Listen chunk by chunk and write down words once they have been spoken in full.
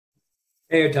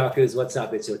Hey otakus, what's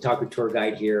up? It's Otaku Tour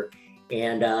Guide here.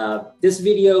 And this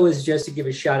video is just to give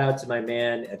a shout out to my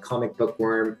man, a comic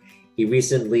bookworm. He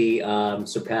recently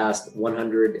surpassed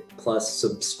 100 plus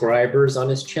subscribers on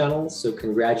his channel. So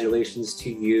congratulations to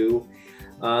you.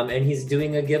 And he's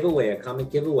doing a giveaway, a comic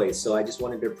giveaway. So I just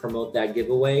wanted to promote that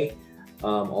giveaway.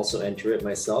 Also enter it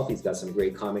myself. He's got some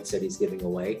great comics that he's giving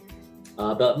away.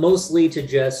 But mostly to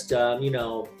just,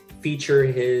 feature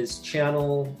his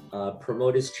channel,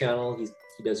 promote his channel. He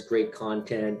does great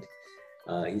content.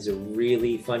 He's a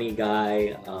really funny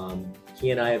guy. He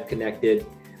and I have connected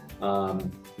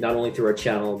not only through our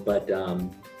channel, but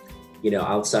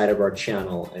outside of our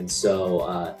channel. And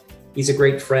so he's a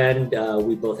great friend.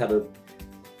 We both have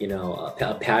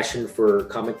a passion for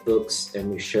comic books,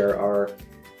 and we share our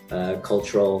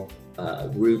cultural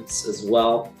roots as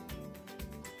well.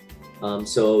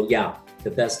 So yeah, the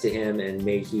best to him, and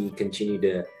may he continue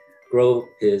to grow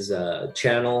his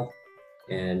channel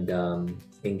and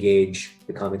engage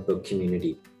the comic book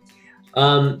community.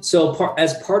 So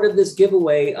as part of this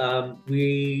giveaway,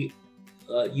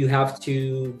 you have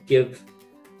to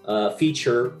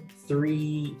feature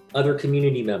 3 other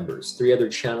community members, 3 other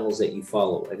channels that you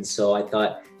follow. And so I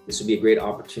thought this would be a great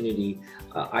opportunity.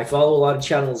 I follow a lot of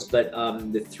channels, but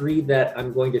the 3 that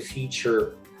I'm going to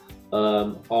feature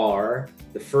are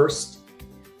the first,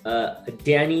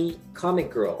 Danny Comic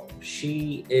Girl.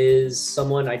 She is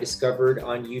someone I discovered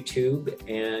on YouTube,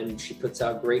 and she puts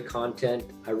out great content.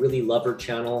 I really love her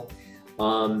channel.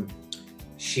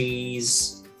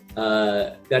 She's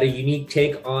got a unique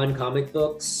take on comic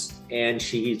books, and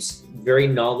she's very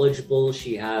knowledgeable.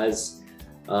 She has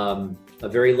a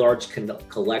very large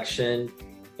collection,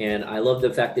 and I love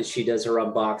the fact that she does her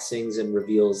unboxings and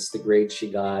reveals the grades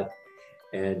she got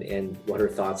and what her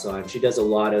thoughts on. She does a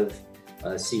lot of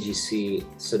CGC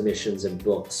submissions and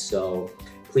books. So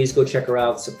please go check her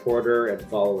out, support her, and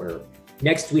follow her.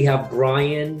 Next, we have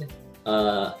Brian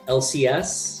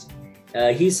LCS.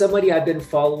 He's somebody I've been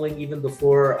following even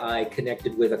before I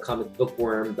connected with a comic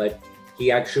bookworm, but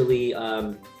he actually,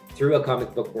 through a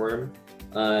comic bookworm,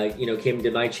 came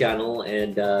to my channel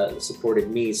and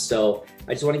supported me. So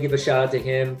I just want to give a shout out to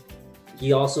him.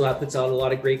 He also puts out a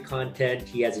lot of great content.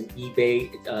 He has an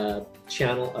eBay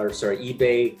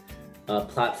eBay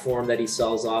platform that he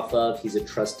sells off of. He's a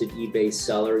trusted eBay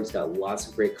seller. He's got lots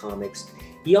of great comics.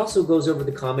 He also goes over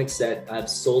the comics that I've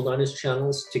sold on his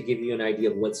channels to give you an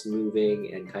idea of what's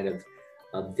moving and kind of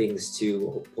things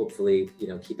to hopefully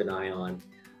keep an eye on.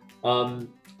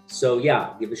 So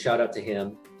yeah, give a shout out to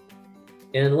him.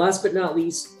 And last but not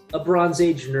least, a Bronze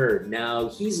Age nerd. Now,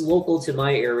 he's local to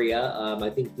my area. I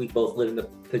think we both live in the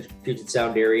Puget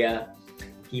Sound area.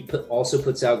 He also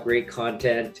puts out great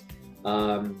content.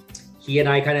 He and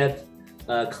I kind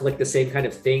of collect the same kind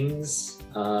of things.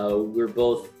 We're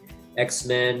both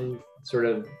X-Men, sort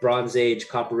of Bronze Age,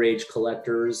 Copper Age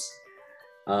collectors.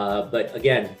 But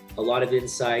again, a lot of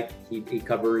insight. He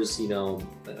covers,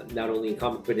 not only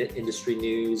comic book industry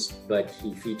news, but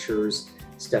he features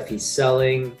stuff he's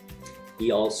selling. He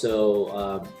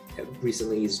also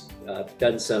recently he's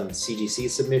done some CGC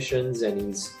submissions, and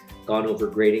he's gone over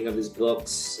grading of his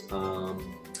books.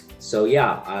 So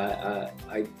yeah,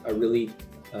 I really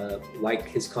like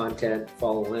his content,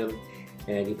 follow him,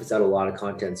 and he puts out a lot of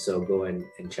content, so go and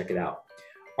check it out.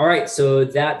 All right, so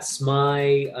that's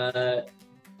my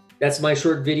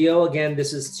short video. Again,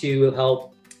 this is to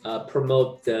help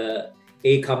promote the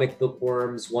A Comic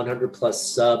Bookworms 100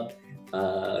 plus sub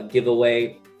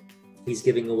giveaway. He's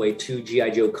giving away 2 G.I.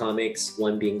 Joe comics,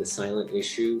 one being the silent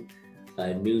issue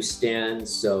newsstand.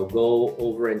 So go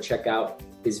over and check out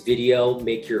his video,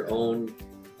 make your own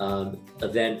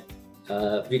event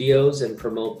videos, and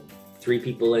promote 3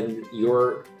 people in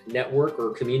your network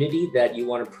or community that you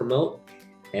want to promote.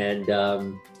 And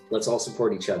let's all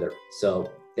support each other.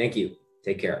 So thank you.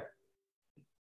 Take care.